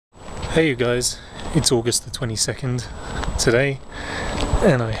Hey you guys, it's August the 22nd today,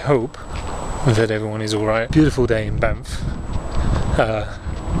 and I hope that everyone is alright. Beautiful day in Banff.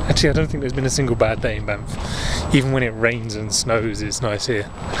 Actually, I don't think there's been a single bad day in Banff. Even when it rains and snows, it's nice here.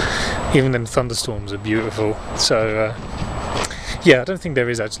 Even then, thunderstorms are beautiful. So, yeah, I don't think there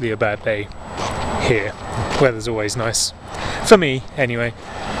is actually a bad day here. Weather's always nice. For me, anyway.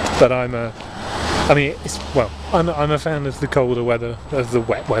 But I'm a fan of the colder weather, of the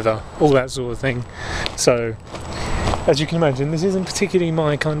wet weather, all that sort of thing. So, as you can imagine, this isn't particularly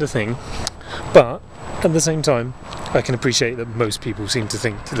my kind of thing. But, at the same time, I can appreciate that most people seem to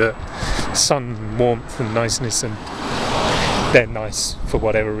think that sun, warmth and niceness, and they're nice for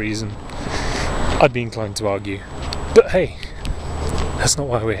whatever reason. I'd be inclined to argue. But hey, that's not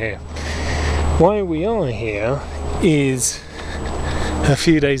why we're here. Why we are here is a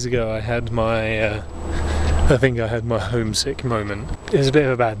few days ago I had my homesick moment. It was a bit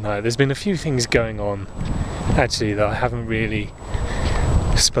of a bad night. There's been a few things going on actually that I haven't really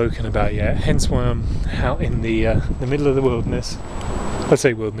spoken about yet, hence why I'm out in the middle of the wilderness. I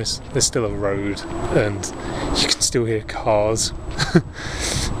say wilderness, there's still a road and you can still hear cars,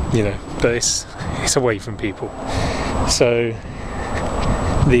 you know, but it's away from people. So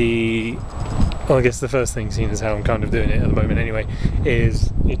I guess the first thing, seen as how I'm kind of doing it at the moment anyway,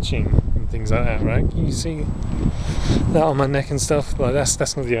 is itching and things like that, right? Can you see that on my neck and stuff? Like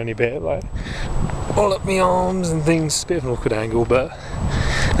that's not the only bit, like all up my arms and things. It's a bit of an awkward angle, but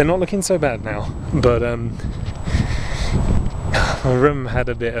they're not looking so bad now. But my room had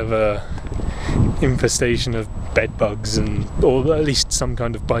a bit of a infestation of bed bugs, or at least some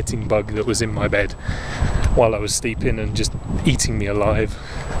kind of biting bug that was in my bed while I was sleeping and just eating me alive.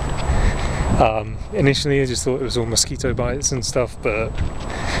 Initially I just thought it was all mosquito bites and stuff, but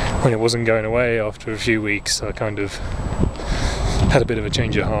when it wasn't going away after a few weeks, I kind of had a bit of a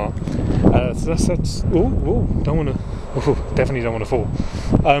change of heart. So that's definitely don't want to fall.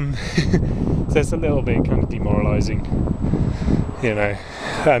 So it's a little bit kind of demoralising, you know.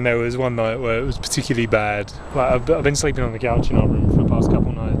 And there was one night where it was particularly bad. Like I've been sleeping on the couch in our room for the past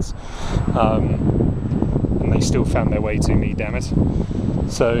couple nights, and they still found their way to me, damn it.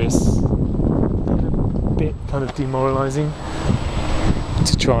 So it's a bit kind of demoralising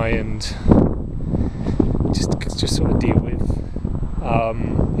to try and just sort of deal with.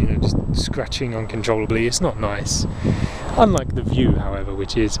 You know, just scratching uncontrollably. It's not nice. Unlike the view, however,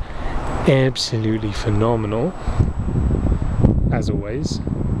 which is absolutely phenomenal, as always.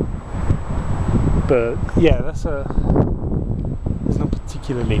 But yeah, it's not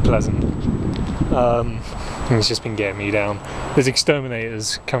particularly pleasant. It's just been getting me down. There's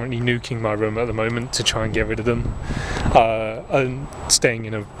exterminators currently nuking my room at the moment to try and get rid of them. I'm staying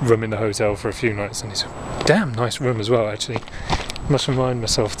in a room in the hotel for a few nights, and it's a damn nice room as well, actually. Must remind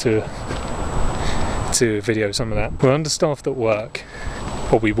myself to video some of that. We're understaffed at work,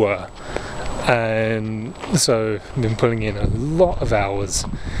 or we were, and so I've been pulling in a lot of hours.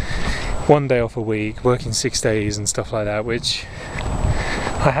 1 day off a week, working 6 days and stuff like that, which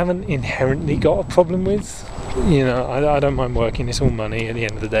I haven't inherently got a problem with. You know, I don't mind working, it's all money at the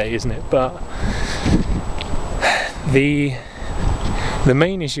end of the day, isn't it? But the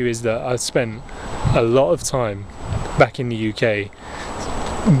main issue is that I've spent a lot of time back in the UK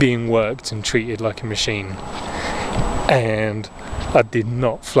being worked and treated like a machine, and I did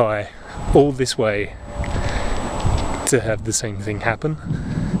not fly all this way to have the same thing happen.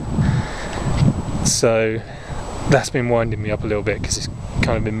 So that's been winding me up a little bit because it's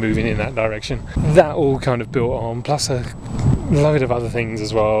kind of been moving in that direction. That all kind of built on, plus a load of other things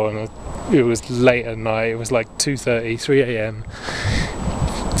as well, and it was late at night. It was like 2:30, 3 a.m.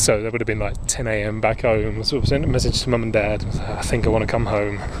 So that would have been like 10 a.m. back home. I sort of sent a message to mum and dad. I think I want to come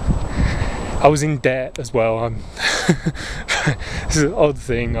home. I was in debt as well. This is an odd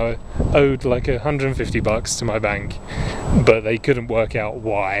thing. I owed like $150 to my bank, but they couldn't work out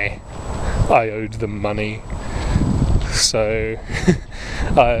why I owed them money. So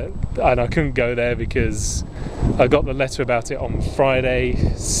and I couldn't go there because I got the letter about it on Friday,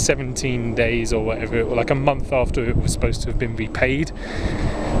 17 days or whatever, like a month after it was supposed to have been repaid.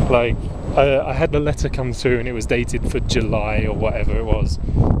 Like I had the letter come through and it was dated for July or whatever it was,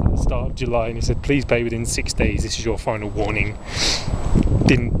 at the start of July, and it said please pay within 6 days, this is your final warning.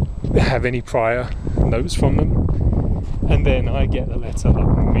 Didn't have any prior notes from them, and then I get the letter like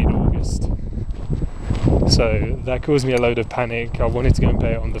mid-August. So that caused me a load of panic. I wanted to go and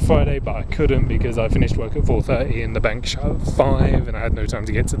pay it on the Friday, but I couldn't because I finished work at 4:30 and the bank shut at 5, and I had no time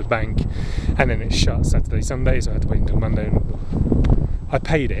to get to the bank, and then it shut Saturday, Sunday, so I had to wait until Monday. I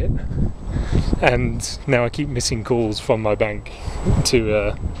paid it, and now I keep missing calls from my bank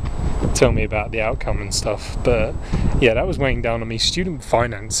to tell me about the outcome and stuff. But yeah, that was weighing down on me. Student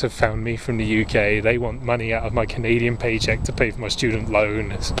finance have found me from the UK. They want money out of my Canadian paycheck to pay for my student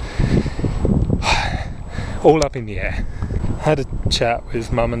loan. It's all up in the air. I had a chat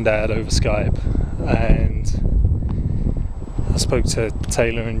with mum and dad over Skype, and I spoke to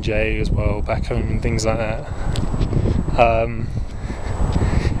Taylor and Jay as well back home and things like that.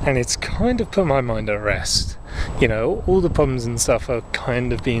 And it's kind of put my mind at rest. You know, all the problems and stuff are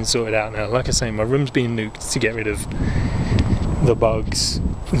kind of being sorted out now. Like I say, my room's being nuked to get rid of the bugs.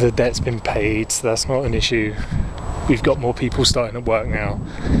 The debt's been paid, so that's not an issue. We've got more people starting at work now.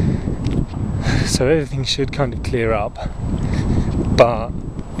 So everything should kind of clear up. But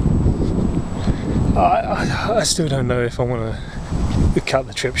I still don't know if I want to cut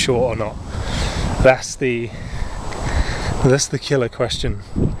the trip short or not. That's the killer question.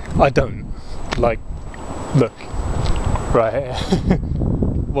 I don't. Like, look, right,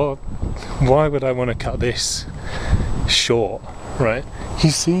 well, why would I want to cut this short, right? You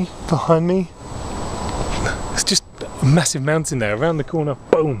see behind me? It's just a massive mountain there. Around the corner,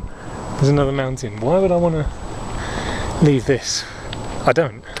 boom, there's another mountain. Why would I want to leave this? I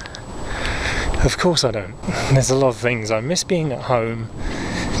don't. Of course I don't. There's a lot of things. I miss being at home.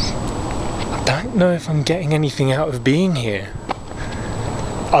 I don't know if I'm getting anything out of being here,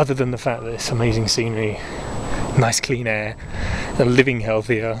 other than the fact that it's amazing scenery, nice clean air, and living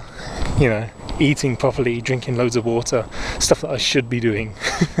healthier, you know, eating properly, drinking loads of water, stuff that I should be doing.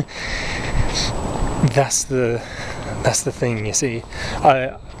 That's the thing, you see.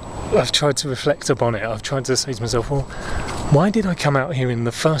 I've tried to reflect upon it. I've tried to say to myself, well, why did I come out here in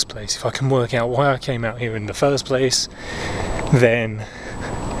the first place? If I can work out why I came out here in the first place, then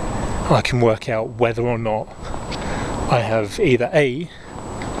I can work out whether or not I have either A,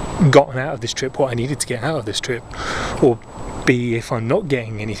 gotten out of this trip what I needed to get out of this trip, or B, if I'm not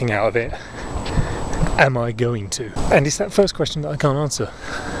getting anything out of it, am I going to? And it's that first question that I can't answer.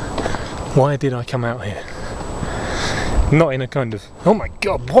 Why did I come out here? Not in a kind of, oh my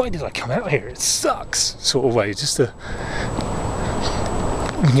god, why did I come out here? It sucks sort of way, just to,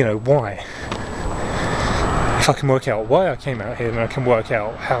 you know, why? If I can work out why I came out here, then I can work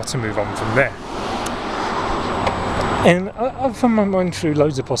out how to move on from there. And I've run my mind through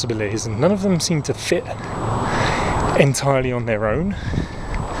loads of possibilities, and none of them seem to fit entirely on their own.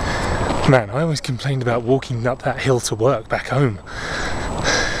 Man, I always complained about walking up that hill to work back home.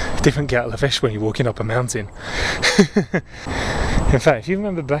 Different kettle of fish when you're walking up a mountain. In fact, if you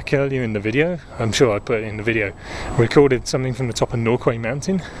remember back earlier in the video, I'm sure I put it in the video, I recorded something from the top of Norquay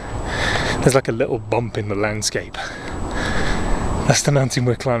Mountain. There's like a little bump in the landscape. That's the mountain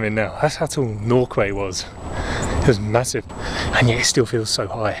we're climbing now. That's how tall Norquay was. It was massive, and yet it still feels so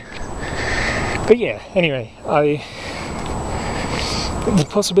high. But yeah, anyway, the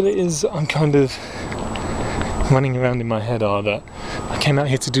possibilities I'm kind of running around in my head are that I came out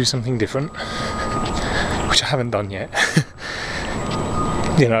here to do something different, which I haven't done yet.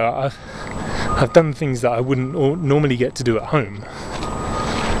 You know, I've done things that I wouldn't normally get to do at home,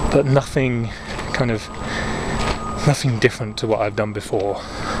 but nothing different to what I've done before.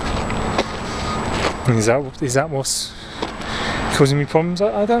 Is that what's causing me problems?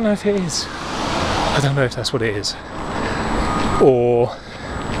 I don't know if it is. I don't know if that's what it is. Or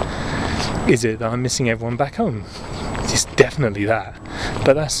is it that I'm missing everyone back home? It's definitely that.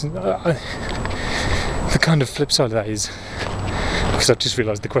 But that's the kind of flip side of that is, because I've just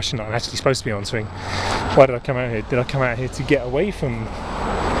realised the question that I'm actually supposed to be answering. Why did I come out here? Did I come out here to get away from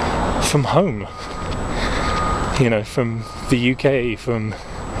home? You know, from the UK, from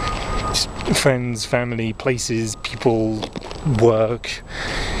friends, family, places, people, work,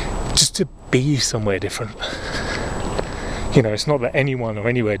 just to be somewhere different. You know, it's not that anyone or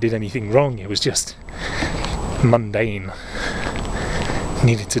anywhere did anything wrong, it was just mundane.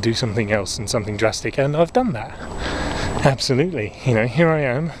 Needed to do something else and something drastic, and I've done that. Absolutely. You know, here I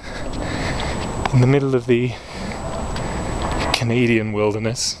am in the middle of the Canadian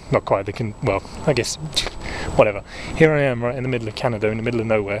wilderness. Not quite the well, I guess, whatever. Here I am right in the middle of Canada, in the middle of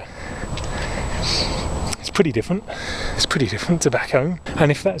nowhere. It's pretty different. It's pretty different to back home. And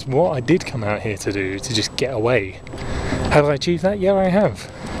if that's what I did come out here to do, to just get away, have I achieved that? Yeah, I have.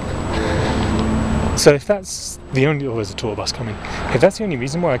 So if that's the only... oh, there's a tour bus coming. If that's the only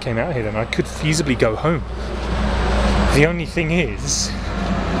reason why I came out here, then I could feasibly go home. The only thing is,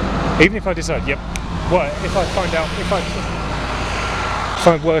 even if I decide, yep, well, if I find out, if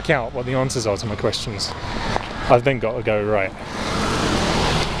I work out what the answers are to my questions, I've then got to go, right,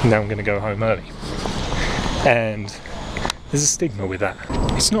 now I'm going to go home early. And there's a stigma with that.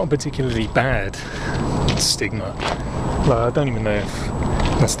 It's not a particularly bad stigma. Well, I don't even know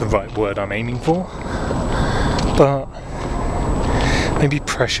if that's the right word I'm aiming for, but maybe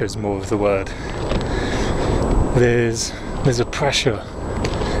pressure is more of the word. There's a pressure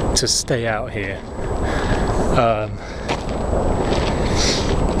to stay out here,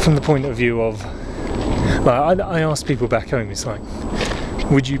 from the point of view of, like, I asked people back home, it's like,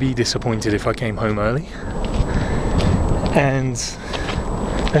 would you be disappointed if I came home early? And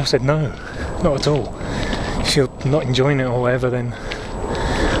they all said no, not at all. If you're not enjoying it or whatever, then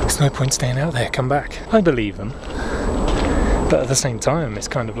there's no point staying out there, come back. I believe them, but at the same time it's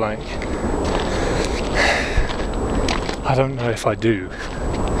kind of like, I don't know if I do.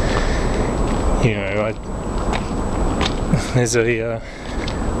 You know,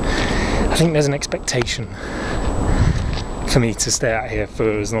 I think there's an expectation for me to stay out here for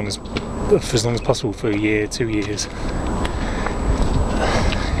as long as possible, for a year, 2 years.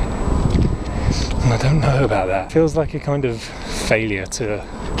 And I don't know about that. It feels like a kind of failure to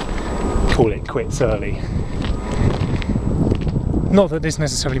call it quits early. Not that this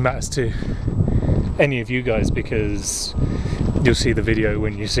necessarily matters to any of you guys, because you'll see the video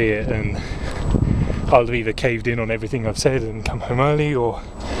when you see it, and I'll have either caved in on everything I've said and come home early, or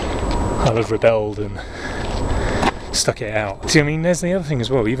I'll have rebelled and stuck it out. See, I mean, there's the other thing as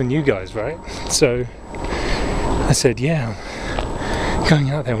well, even you guys, right? So I said, yeah, I'm going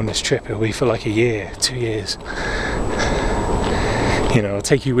out there on this trip, it'll be for like a year, 2 years. You know, I'll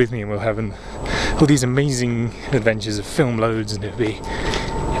take you with me and we'll have all these amazing adventures of film loads, and it'll be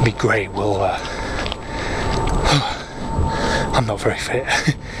great. We'll I'm not very fit.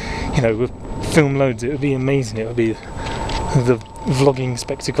 You know, we'll film loads, it would be amazing. It would be the vlogging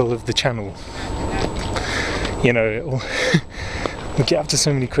spectacle of the channel. You know, we'll get up to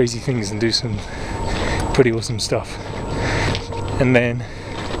so many crazy things and do some pretty awesome stuff. And then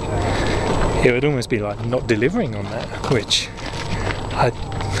it would almost be like not delivering on that, which I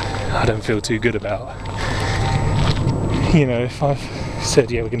don't feel too good about. You know, if I've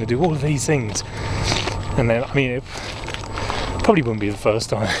said, yeah, we're going to do all of these things, and then, I mean, it probably wouldn't be the first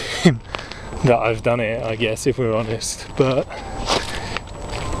time that I've done it, I guess, if we're honest, but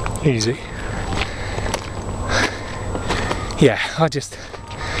easy. Yeah, I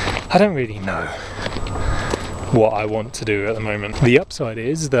don't really know what I want to do at the moment. The upside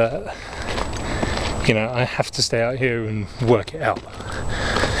is that, you know, I have to stay out here and work it out.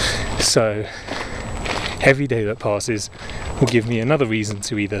 So every day that passes will give me another reason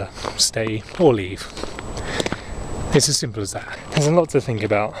to either stay or leave. It's as simple as that. There's a lot to think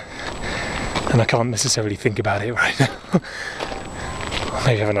about, and I can't necessarily think about it right now. I'll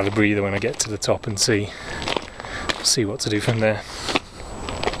maybe have another breather when I get to the top and see what to do from there.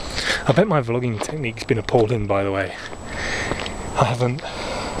 I bet my vlogging technique's been appalling, by the way. I haven't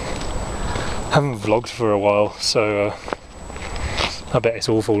vlogged for a while, so I bet it's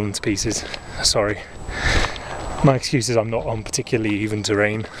all fallen to pieces. Sorry. My excuse is I'm not on particularly even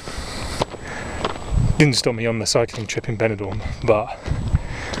terrain. Didn't stop me on the cycling trip in Benidorm, but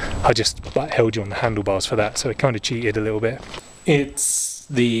I just held you on the handlebars for that, so it kind of cheated a little bit. It's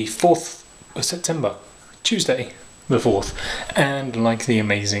the 4th of September, Tuesday the 4th, and like the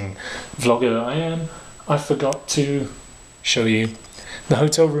amazing vlogger I am, I forgot to show you the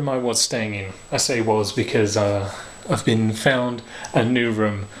hotel room I was staying in. I say was because I've been found a new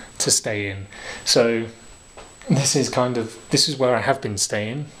room to stay in. So this is where I have been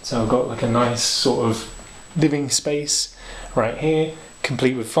staying. So I've got like a nice sort of living space right here,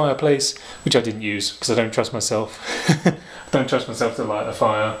 complete with fireplace, which I didn't use because I don't trust myself. I don't trust myself to light a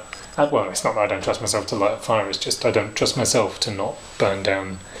fire. Well, it's not that I don't trust myself to light a fire, it's just I don't trust myself to not burn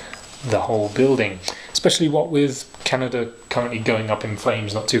down the whole building. Especially what with Canada currently going up in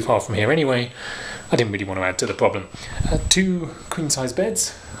flames not too far from here anyway, I didn't really want to add to the problem. 2 queen-size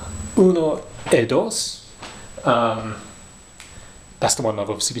beds, uno e dos. That's the one I've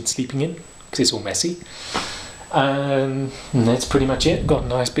obviously been sleeping in, because it's all messy. And that's pretty much it. Got a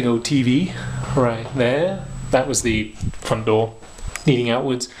nice big old TV right there. That was the front door leading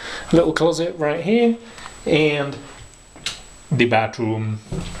outwards. A little closet right here, and the bathroom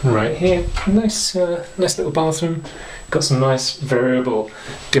right here. Nice little bathroom. Got some nice variable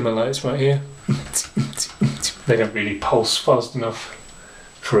dimmer lights right here. They don't really pulse fast enough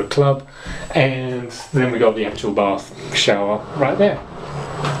for a club. And then we got the actual bath shower right there,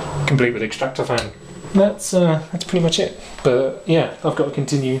 complete with extractor fan. That's pretty much it. But yeah, I've got to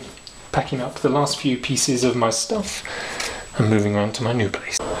continue packing up the last few pieces of my stuff and moving on to my new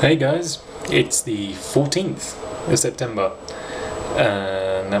place. Hey guys, it's the 14th of September,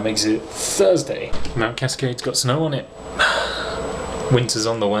 and that makes it Thursday. Mount Cascade's got snow on it. Winter's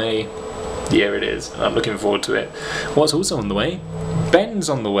on the way. Yeah, it is. I'm looking forward to it. What's also on the way Ben's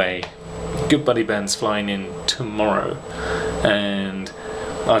on the way. Good buddy Ben's flying in tomorrow, and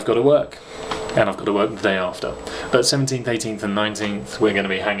I've got to work. And I've got to work the day after. But 17th, 18th and 19th we're going to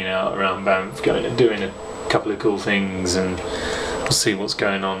be hanging out around Banff, going and doing a couple of cool things, and we'll see what's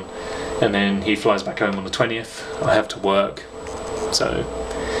going on. And then he flies back home on the 20th. I have to work, so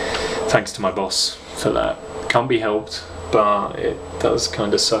thanks to my boss for that. Can't be helped, but it does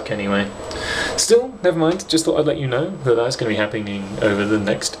kind of suck anyway. Still, never mind, just thought I'd let you know that that's going to be happening over the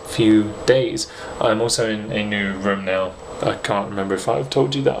next few days. I'm also in a new room now. I can't remember if I've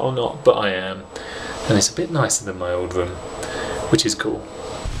told you that or not, but I am. And it's a bit nicer than my old room, which is cool.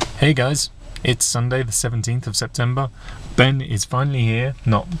 Hey guys, it's Sunday the 17th of September. Ben is finally here,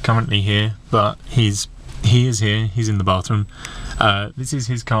 not currently here, but he is here, he's in the bathroom. This is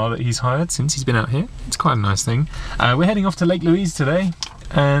his car that he's hired since he's been out here. It's quite a nice thing. We're heading off to Lake Louise today,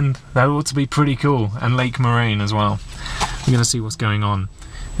 and that ought to be pretty cool, and Lake Moraine as well. We're going to see what's going on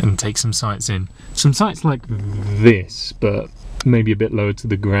and take some sights in. Some sights like this, but maybe a bit lower to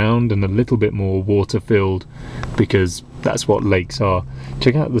the ground and a little bit more water filled, because that's what lakes are.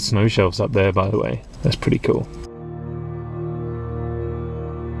 Check out the snow shelves up there, by the way. That's pretty cool.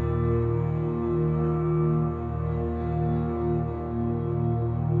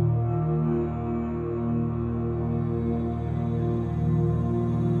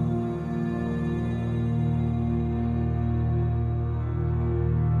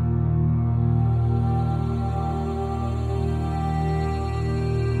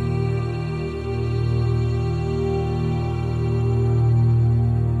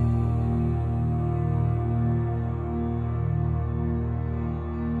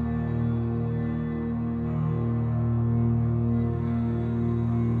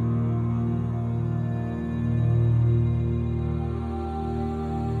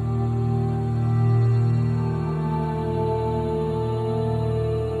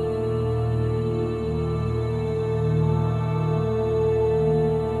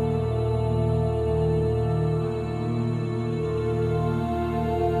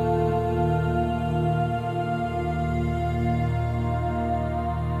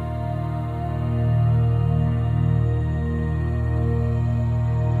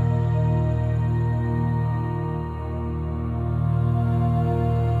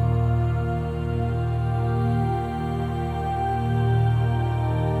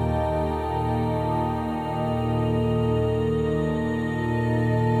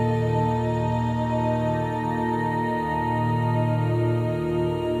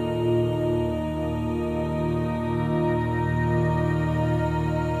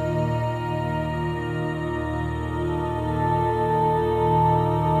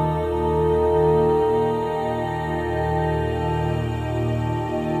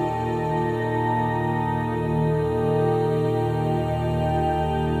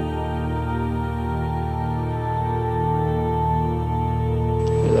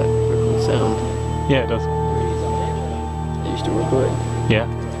 Yeah, it does. Are you still recording? Yeah.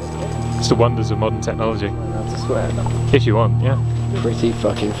 It's the wonders of modern technology. I have to swear. If you want, yeah. Pretty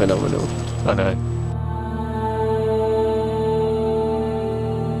fucking phenomenal. I know.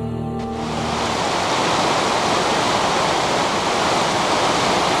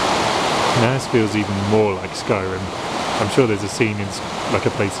 Now this feels even more like Skyrim. I'm sure there's a scene in like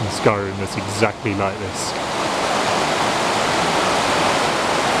a place in Skyrim that's exactly like this.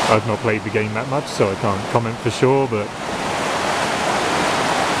 I've not played the game that much, so I can't comment for sure, but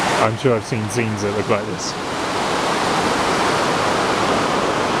I'm sure I've seen scenes that look like this.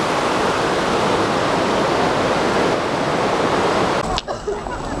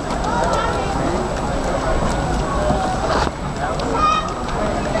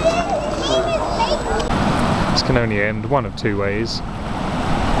 This can only end one of two ways.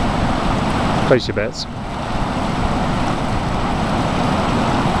 Place your bets.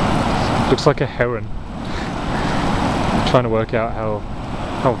 Looks like a heron. I'm trying to work out how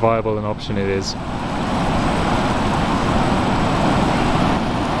viable an option it is.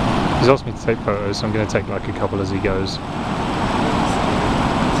 He's asked me to take photos, so I'm going to take like a couple as he goes.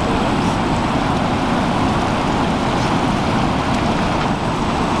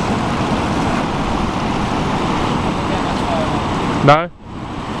 No?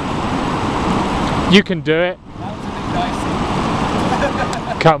 You can do it.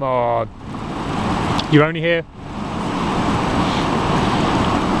 Come on. You're only here?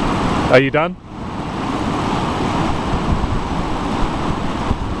 Are you done?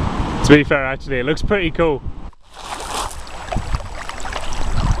 To be fair, actually, it looks pretty cool.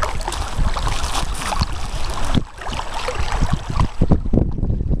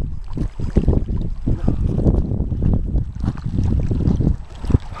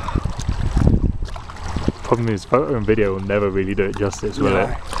 problem is, photo and video will never really do it justice, will it?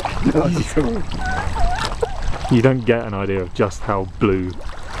 No, not at all. You don't get an idea of just how blue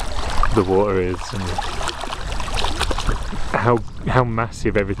the water is and how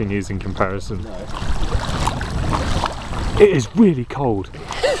massive everything is in comparison. No. It is really cold.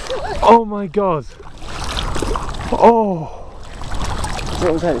 Oh my god. Oh.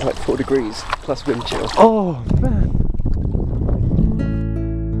 What was that? It's like 4 degrees plus wind chill. Oh man.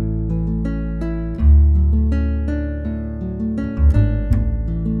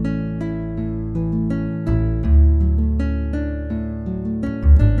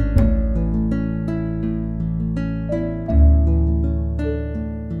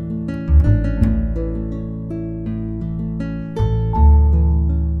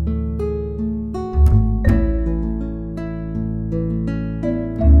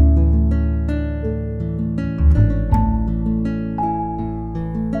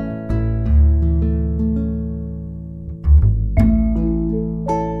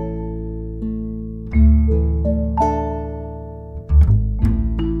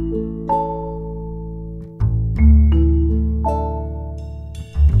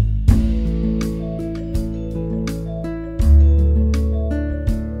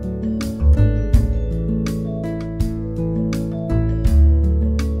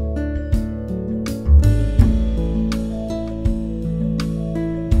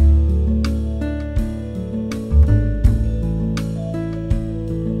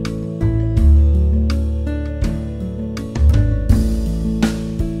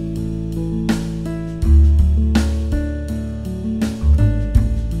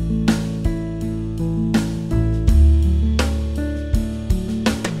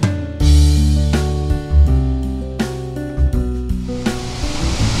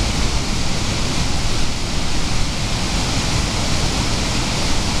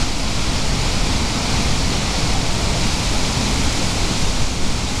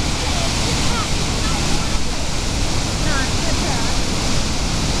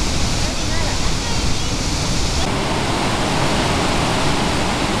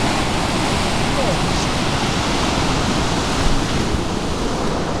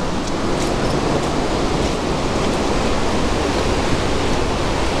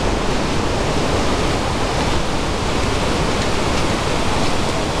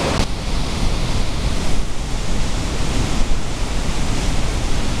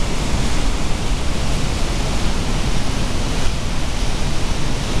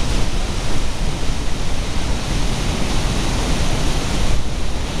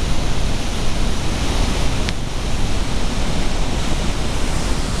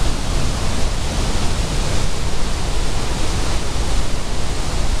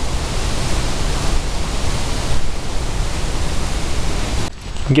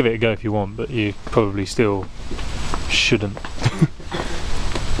 Give it a go if you want, but you probably still shouldn't.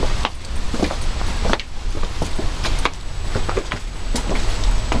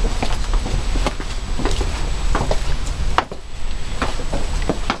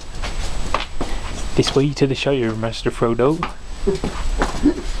 This way to the Shire, Master Frodo.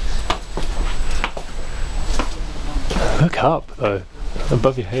 Look up though,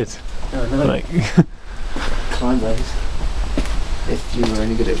 above your head. Oh no. Like Climb those. If you were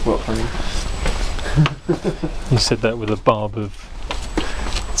any good at rock climbing. you said that with a barb of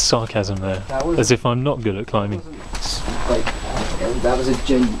sarcasm there, as if I'm not good at climbing. Like, that was a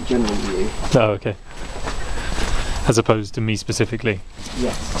general view. Oh, okay. As opposed to me specifically.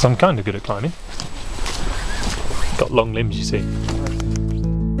 Yes. Because I'm kind of good at climbing. Got long limbs, you see.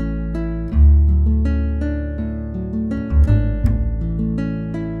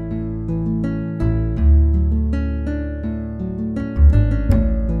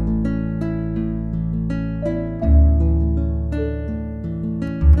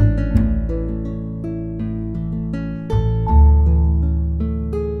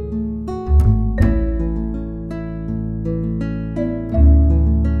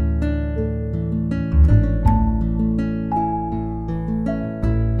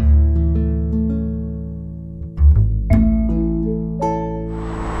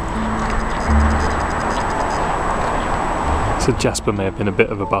 So Jasper may have been a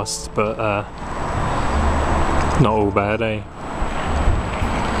bit of a bust, but not all bad, eh?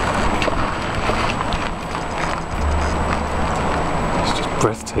 It's just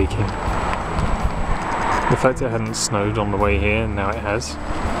breathtaking. The fact it hadn't snowed on the way here and now it has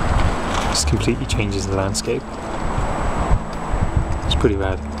just completely changes the landscape. It's pretty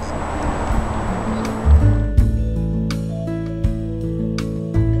rad.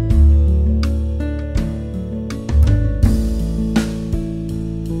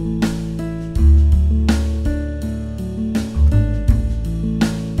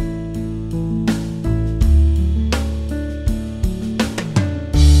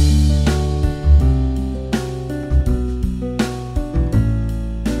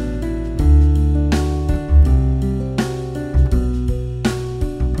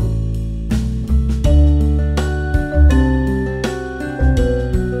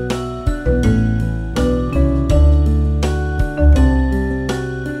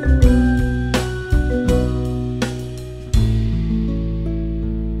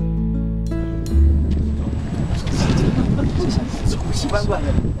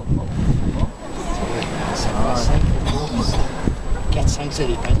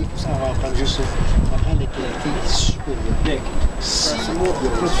 Ça va prendre juste après les qualités super bien. Si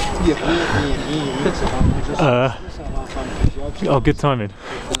il y a rien, ça va prendre juste ça va prendre plusieurs. Oh, good timing.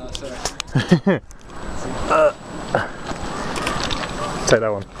 Take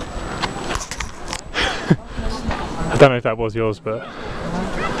that one. I don't know if that was yours, but.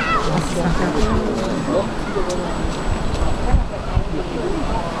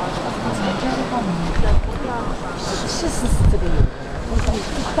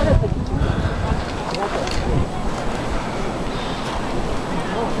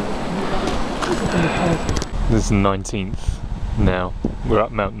 This is the 19th now. We're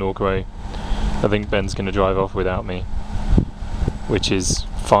up Mount Norquay. I think Ben's going to drive off without me, which is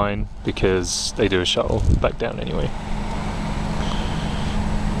fine because they do a shuttle back down anyway.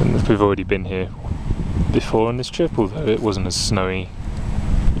 And we've already been here before on this trip, although it wasn't as snowy.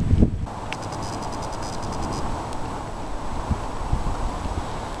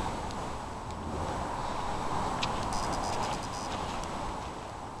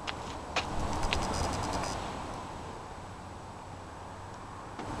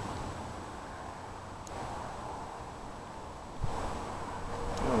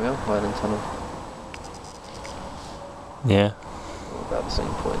 Tunnel. Yeah. About the same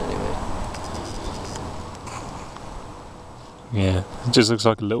point anyway. Yeah, it just looks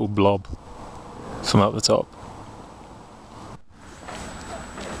like a little blob from up the top.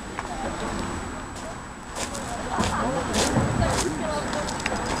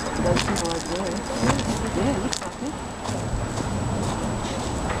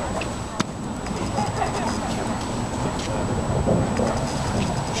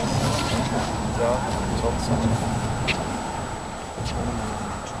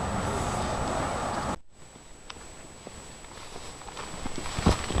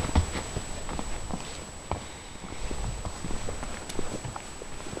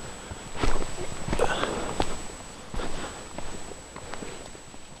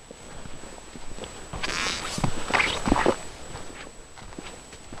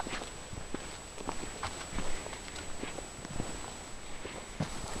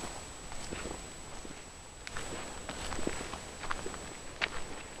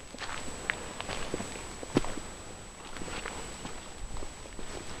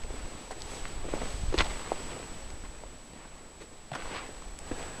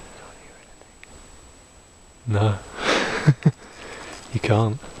 No, you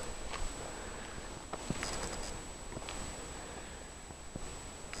can't.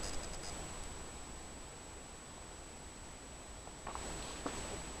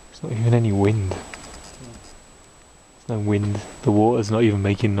 There's not even any wind. There's no wind. The water's not even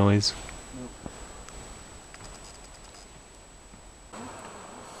making noise.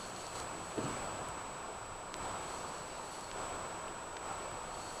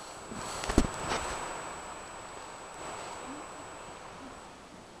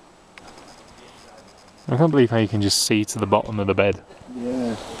 I can't believe how you can just see to the bottom of the bed.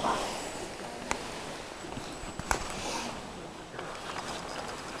 Yeah.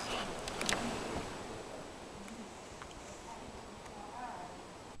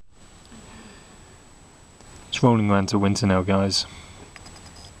 It's rolling around to winter now, guys.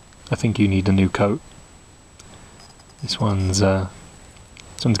 I think you need a new coat. This one's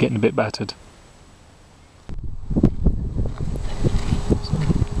getting a bit battered. So,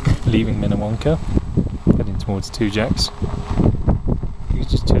 leaving Minnewanka, heading towards Two Jacks. He's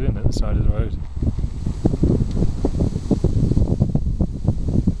just chilling at the side of the road.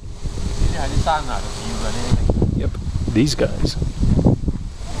 Yep, these guys.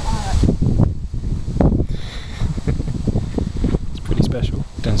 It's pretty special.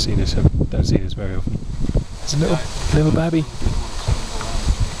 Don't see this very often. It's a little babby.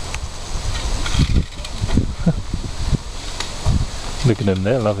 Look at them,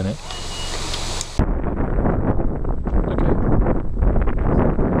 they're loving it. Okay.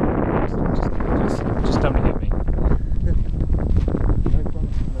 Just don't hit me.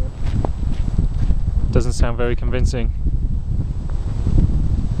 Doesn't sound very convincing.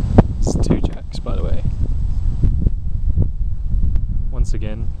 It's Two Jacks, by the way. Once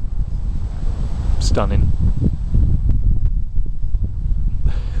again, stunning.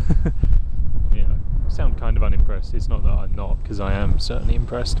 I mean, I sound kind of unimpressed. It's not that I'm not, because I am certainly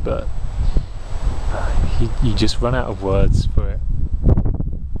impressed, but you just run out of words for it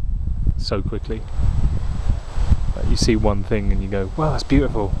so quickly. Like, you see one thing and you go, wow, that's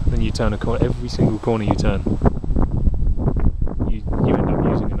beautiful. Then you turn a corner, every single corner you turn, you end up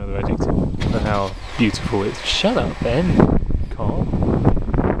using another adjective for how beautiful it is. Shut up, Ben. Calm.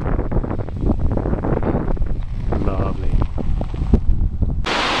 Lovely.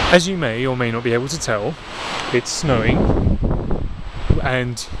 As you may or may not be able to tell, it's snowing,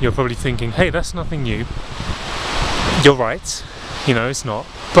 and you're probably thinking, hey, that's nothing new. You're right, you know, it's not,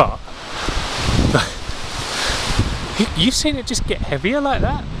 but you've seen it just get heavier like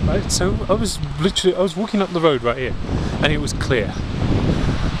that, right? So I was walking up the road right here, and it was clear.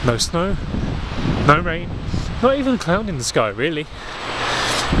 No snow, no rain, not even a cloud in the sky, really.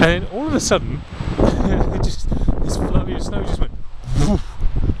 And then all of a sudden, this flurry of snow just went woof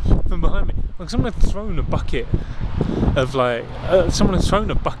from behind me. Like someone had thrown a bucket of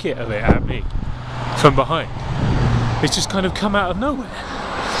it at me from behind. It's just kind of come out of nowhere.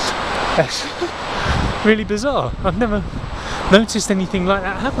 It's really bizarre. I've never noticed anything like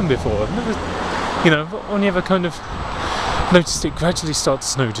that happen before. I've never, you know, I've only ever kind of noticed it gradually start to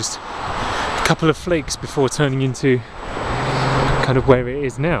snow, just a couple of flakes before turning into kind of where it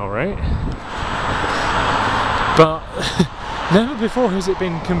is now, right? But never before has it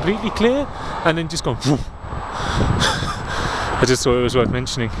been completely clear and then just gone woof. I just thought it was worth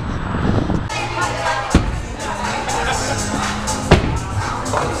mentioning.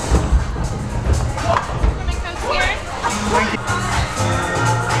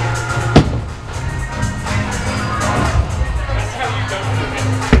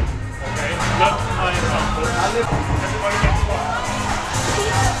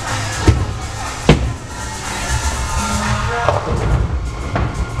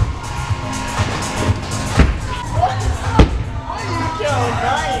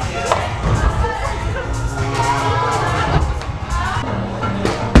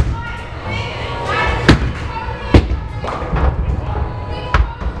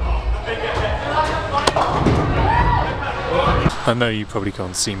 I know you probably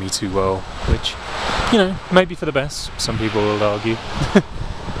can't see me too well, which, you know, maybe for the best, some people will argue.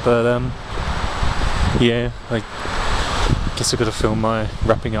 But yeah, I guess I've got to film my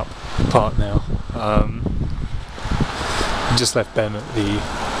wrapping up part now. I just left Ben at the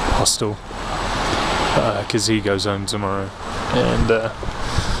hostel because he goes home tomorrow, and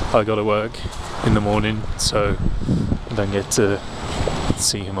I got to work in the morning, so I don't get to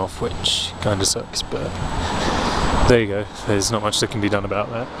see him off, which kind of sucks, but there you go, there's not much that can be done about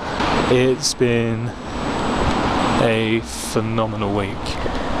that. It's been a phenomenal week.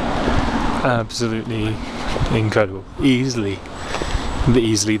 Absolutely incredible. Easily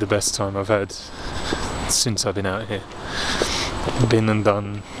the best time I've had since I've been out here. Been and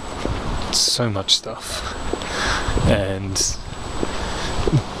done so much stuff and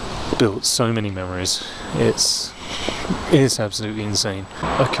built so many memories. It's absolutely insane.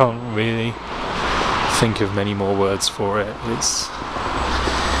 I can't really think of many more words for it. It's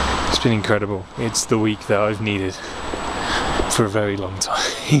been incredible. It's the week that I've needed for a very long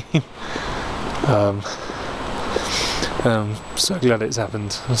time. I'm so glad it's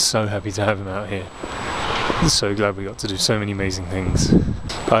happened. I'm so happy to have him out here. I'm so glad we got to do so many amazing things.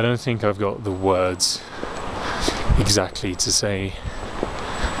 I don't think I've got the words exactly to say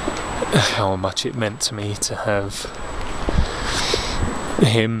how much it meant to me to have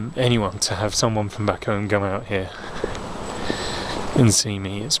him, anyone, to have someone from back home come out here and see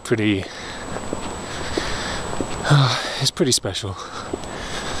me. It's pretty special.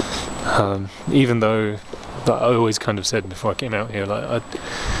 Even though, like I always kind of said before I came out here, like I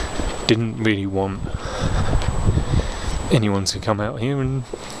didn't really want anyone to come out here and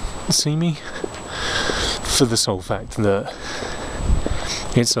see me, for the sole fact that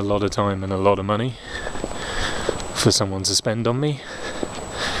it's a lot of time and a lot of money for someone to spend on me,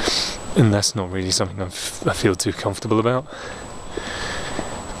 and that's not really something I feel too comfortable about.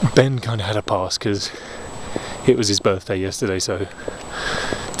 Ben kind of had a pass because it was his birthday yesterday, so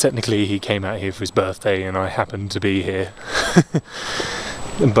technically he came out here for his birthday and I happened to be here.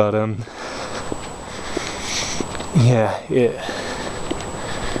 But yeah,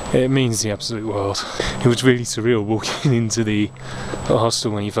 it means the absolute world. It was really surreal walking into the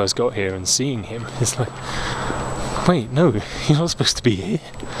hostel when you first got here and seeing him. It's like, wait, no, you're not supposed to be here.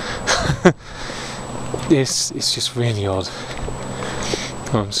 It's just really odd.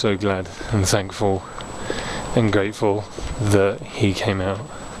 I'm so glad and thankful and grateful that he came out.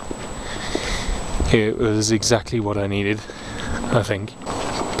 It was exactly what I needed, I think.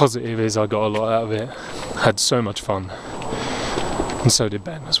 Positive is I got a lot out of it, had so much fun, and so did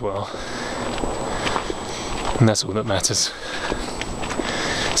Ben as well. And that's all that matters.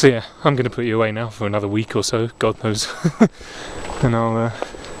 So yeah, I'm going to put you away now for another week or so, God knows. And I'll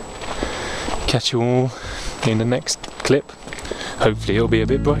catch you all in the next clip. Hopefully it'll be a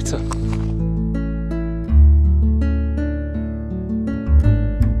bit brighter.